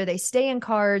further, whether they stay in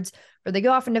cards or they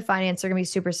go off into finance, they're going to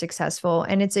be super successful.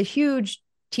 And it's a huge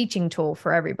teaching tool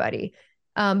for everybody.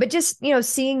 But just,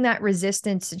 seeing that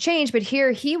resistance to change. But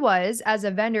here he was as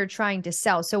a vendor trying to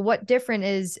sell. So what different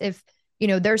is if,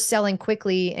 they're selling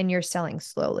quickly and you're selling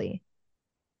slowly?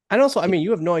 And also, I mean,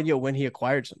 you have no idea when he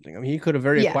acquired something. I mean,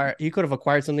 Yeah. he could have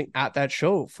acquired something at that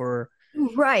show for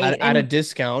Right. at a And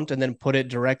discount and then put it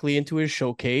directly into his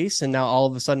showcase. And now all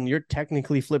of a sudden you're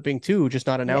technically flipping too, just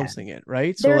not yeah, announcing it,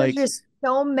 right? So there's like, just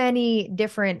so many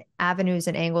different avenues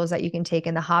and angles that you can take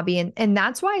in the hobby. And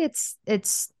that's why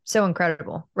it's so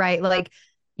incredible, right? Like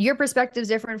your perspective is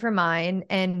different from mine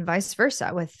and vice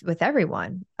versa with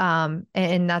everyone.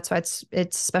 And that's why it's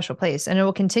a special place and it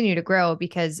will continue to grow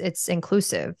because it's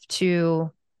inclusive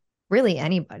to really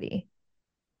anybody.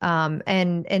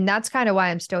 And that's kind of why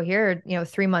I'm still here,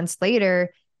 3 months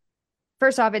later.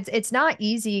 First off, it's not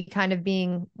easy kind of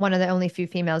being one of the only few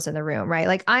females in the room, right?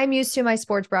 Like I'm used to my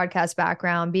sports broadcast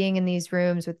background, being in these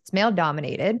rooms with it's male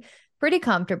dominated, pretty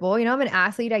comfortable. I'm an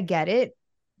athlete, I get it.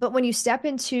 But when you step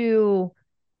into,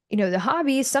 the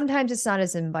hobby, sometimes it's not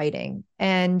as inviting.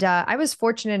 And I was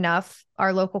fortunate enough,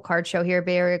 our local card show here,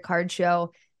 Bay Area Card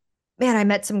Show, man, I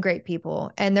met some great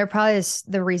people. And they're probably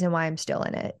the reason why I'm still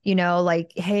in it.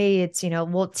 Like, hey, it's,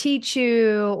 we'll teach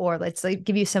you or let's like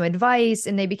give you some advice.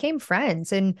 And they became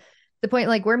friends. And the point,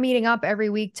 like, we're meeting up every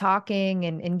week talking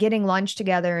and getting lunch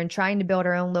together and trying to build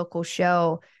our own local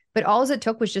show. But all it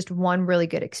took was just one really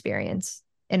good experience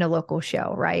in a local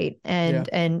show, right? yeah,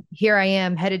 And here I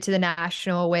am headed to the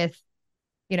national with,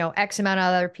 X amount of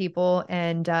other people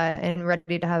and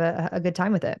ready to have a good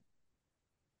time with it.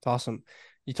 it's awesome.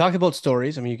 You talked about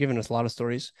stories. I mean, you've given us a lot of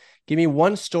stories. Give me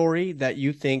one story that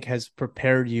you think has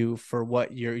prepared you for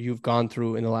what you've gone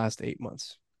through in the last 8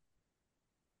 months.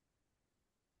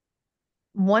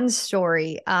 One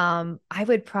story, I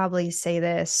would probably say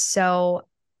this. So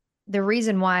the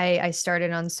reason why I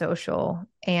started on social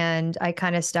and I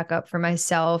kind of stuck up for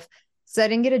myself, so I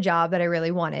didn't get a job that I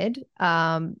really wanted.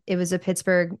 It was a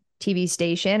Pittsburgh TV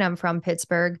station. I'm from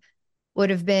Pittsburgh. Would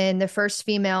have been the first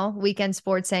female weekend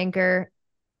sports anchor.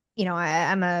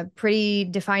 I'm a pretty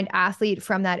defined athlete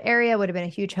from that area. Would have been a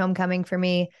huge homecoming for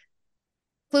me.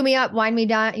 Flew me up, wine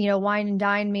and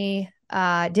dine me.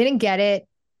 Didn't get it,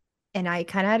 and I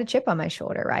kind of had a chip on my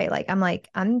shoulder, right? Like,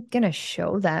 I'm going to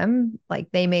show them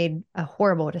like they made a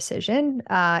horrible decision.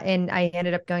 And I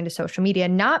ended up going to social media,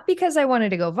 not because I wanted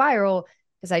to go viral,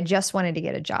 because I just wanted to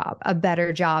get a job, a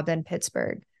better job than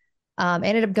Pittsburgh.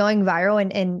 Ended up going viral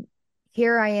and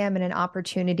here I am in an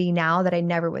opportunity now that I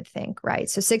never would think, right?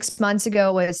 So 6 months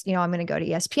ago was, I'm going to go to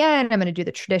ESPN, I'm going to do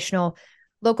the traditional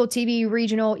local TV,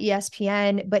 regional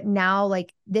ESPN, but now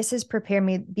like this has prepared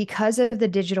me because of the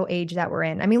digital age that we're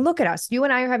in. I mean, look at us. You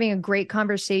and I are having a great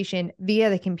conversation via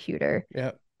the computer.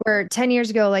 Yeah. Where 10 years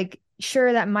ago, like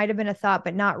sure that might have been a thought,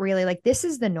 but not really. Like this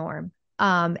is the norm.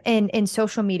 And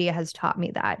social media has taught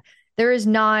me that there is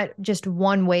not just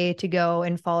one way to go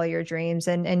and follow your dreams,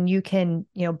 and you can,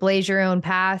 blaze your own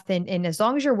path, and as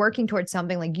long as you're working towards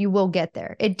something, like you will get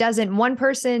there. It doesn't, one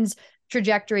person's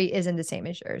trajectory isn't the same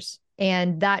as yours.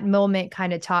 And that moment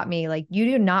kind of taught me like you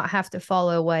do not have to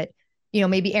follow what,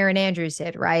 maybe Erin Andrews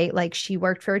did, right? Like she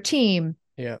worked for a team.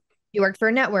 Yeah. You worked for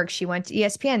a network, she went to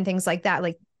ESPN, things like that.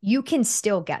 Like you can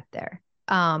still get there.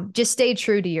 Just stay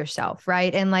true to yourself,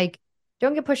 right? And like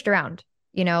don't get pushed around.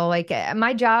 Like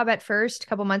my job at first, a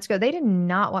couple months ago, they did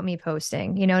not want me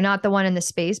posting, not the one in the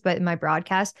space, but in my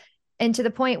broadcast. And to the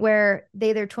point where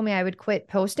they either told me I would quit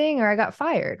posting or I got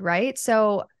fired. Right.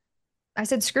 So I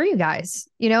said, screw you guys.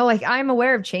 Like I'm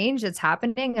aware of change that's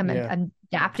happening. Yeah. I'm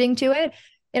adapting to it.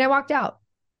 And I walked out.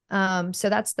 So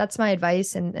that's my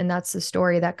advice. And that's the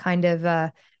story that kind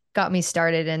of got me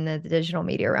started in the digital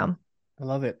media realm. I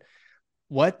love it.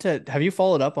 What have you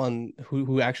followed up on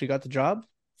who actually got the job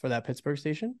for that Pittsburgh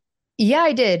station? Yeah,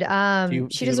 I did. Do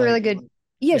She you does a really like, good,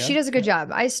 yeah, yeah? she does a good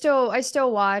job. I still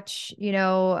watch,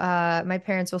 my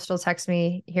parents will still text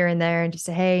me here and there and just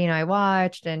say, hey, I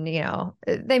watched, and,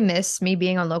 they miss me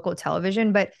being on local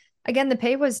television. But again, the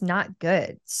pay was not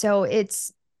good. So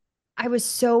I was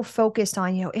so focused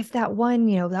on, if that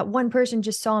one person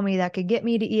just saw me that could get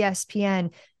me to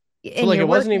ESPN, So and like you're it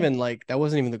wasn't working. even like that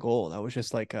wasn't even the goal. That was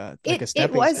just like a It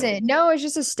stepping stone. wasn't. No, it's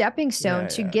just a stepping stone Yeah,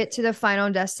 to yeah. get to the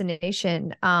final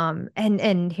destination.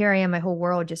 And here I am, my whole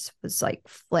world just was like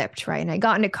flipped, right? And I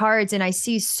got into cards and I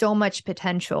see so much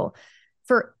potential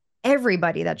for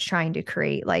everybody that's trying to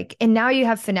create. Like, and now you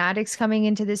have fanatics coming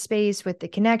into this space with the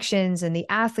connections and the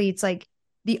athletes. Like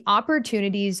the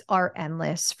opportunities are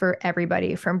endless for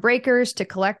everybody, from breakers to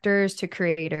collectors to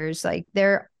creators. Like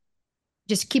they're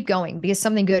just keep going because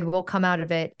something good will come out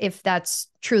of it if that's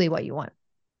truly what you want.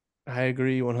 I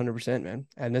agree 100%, man.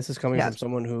 And this is coming Yeah. from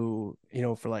someone who,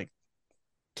 for like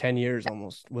 10 years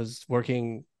almost was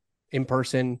working in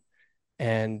person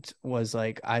and was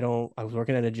like, I was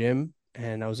working at a gym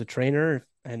and I was a trainer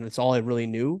and it's all I really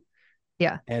knew.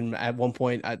 Yeah. And at one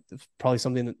point, probably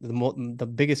something that the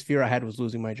biggest fear I had was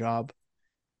losing my job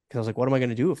because I was like, what am I going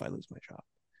to do if I lose my job?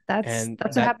 That's And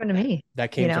that's what happened to me,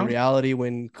 that you came to know? reality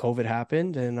when COVID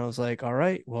happened. And I was like, all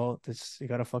right, well, you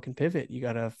got to fucking pivot. You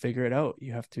got to figure it out.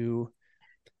 You have to,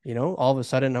 all of a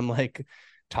sudden I'm like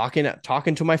talking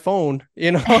to my phone,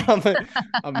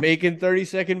 I'm making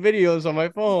 30-second videos on my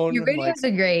phone. Your videos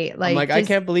are great. I'm Like like, I just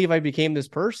can't believe I became this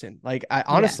person. Like, I yeah.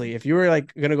 honestly, if you were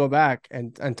like gonna go back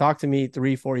and talk to me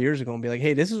 3-4 years ago and be like,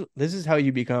 hey, this is how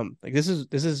you become. Like, this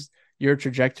is your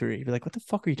trajectory. You'd be like, what the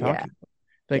fuck are you Yeah. talking about?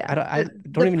 Like, Yeah. I The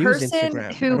don't even use person Instagram.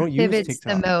 I who don't use pivots the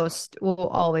TikTok. most will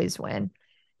always win.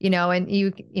 And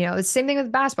the same thing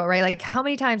with basketball, right? Like how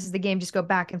many times does the game just go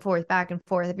back and forth, back and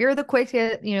forth? If you're the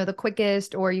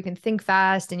quickest, or you can think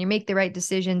fast and you make the right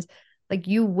decisions, like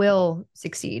you will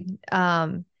succeed.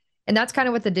 And that's kind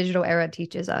of what the digital era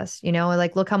teaches us,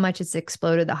 like look how much it's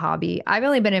exploded the hobby. I've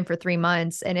only been in for 3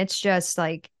 months and it's just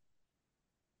like,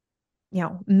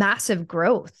 massive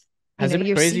growth. Has it been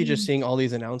You're crazy just seeing seeing all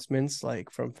these announcements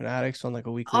like from Fanatics on like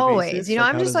a weekly always, basis? Like,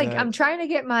 I'm how just does like, that? I'm trying to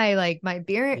get my Yeah,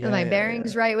 yeah, yeah.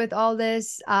 bearings right with all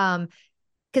this.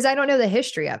 Because I don't know the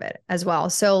history of it as well.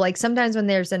 So like sometimes when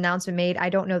there's an announcement made, I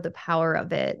don't know the power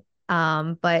of it.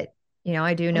 But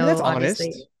I do I mean, that's know obviously.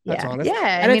 honest. That's Yeah. honest. Yeah. I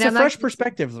And it's mean, a I'm not fresh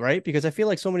perspective, right? Because I feel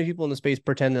like so many people in the space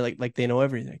pretend that like they know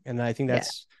everything. And I think yeah.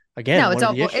 that's again No, one it's of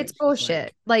all the it's issues. It's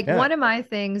bullshit. like, Like yeah, one of my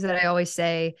things that I always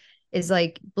say is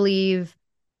like believe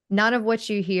none of what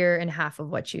you hear and half of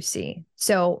what you see.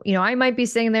 So, I might be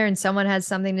sitting there and someone has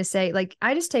something to say, like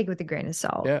I just take it with a grain of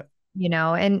salt, yeah.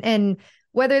 and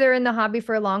whether they're in the hobby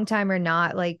for a long time or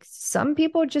not, like some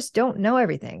people just don't know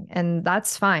everything, and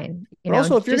that's fine. But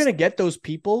also, if you're Just gonna get those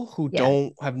people who yeah,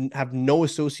 don't have no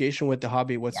association with the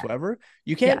hobby yeah, whatsoever,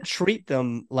 you yeah, can't treat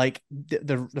them like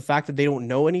the fact that they don't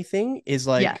know anything is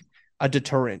yeah, like a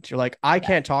deterrent. You're like, I yeah,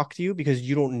 can't talk to you because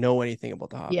you don't know anything about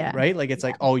the hobby, yeah, right? Like it's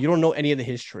like, oh, you don't know any of the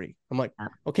history. I'm like, yeah.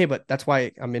 okay, but that's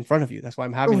why I'm in front of you. That's why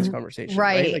I'm having this conversation,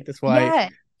 right? Right. Like that's why, Yeah.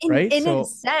 And, right? and in a So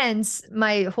sense,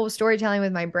 my whole storytelling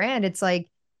with my brand, it's like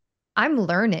I'm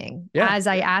learning Yeah, as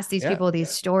I ask these yeah. people these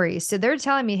stories. So they're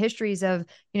telling me histories of,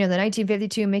 the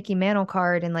 1952 Mickey Mantle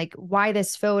card and like why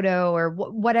this photo or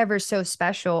whatever's so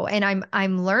special. And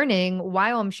I'm learning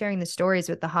while I'm sharing the stories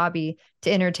with the hobby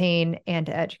to entertain and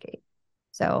to educate.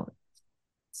 So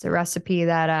it's a recipe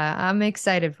that I'm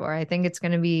excited for. I think it's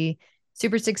going to be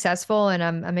super successful, and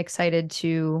I'm excited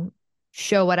to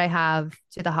show what I have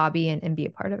to the hobby and be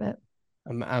a part of it.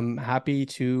 I'm happy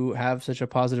to have such a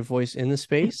positive voice in the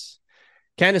space.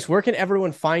 Candace, where can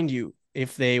everyone find you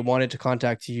if they wanted to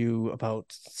contact you about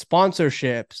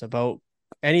sponsorships, about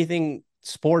anything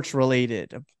sports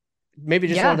related? Maybe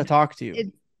just wanted Yeah. to talk to you.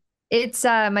 It, it's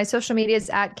my social media is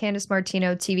at Candace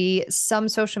Martino TV. Some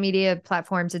social media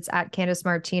platforms, it's at Candace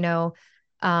Martino.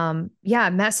 Yeah,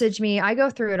 message me. I go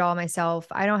through it all myself.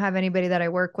 I don't have anybody that I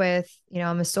work with.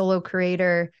 I'm a solo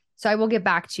creator. So I will get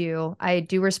back to you. I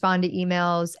do respond to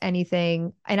emails,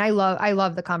 anything. And I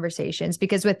love the conversations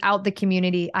because without the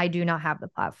community, I do not have the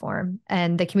platform.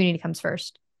 And the community comes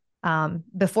first.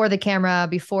 Before the camera,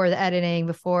 before the editing,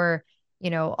 before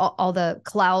all the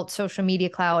clout, social media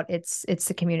clout, it's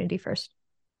the community first.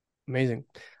 Amazing.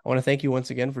 I want to thank you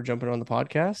once again for jumping on the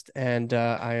podcast, and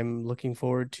I am looking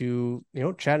forward to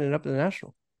chatting it up at the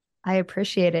national. I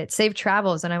appreciate it. Safe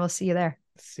travels, and I will see you there.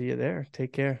 See you there.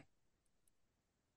 Take care.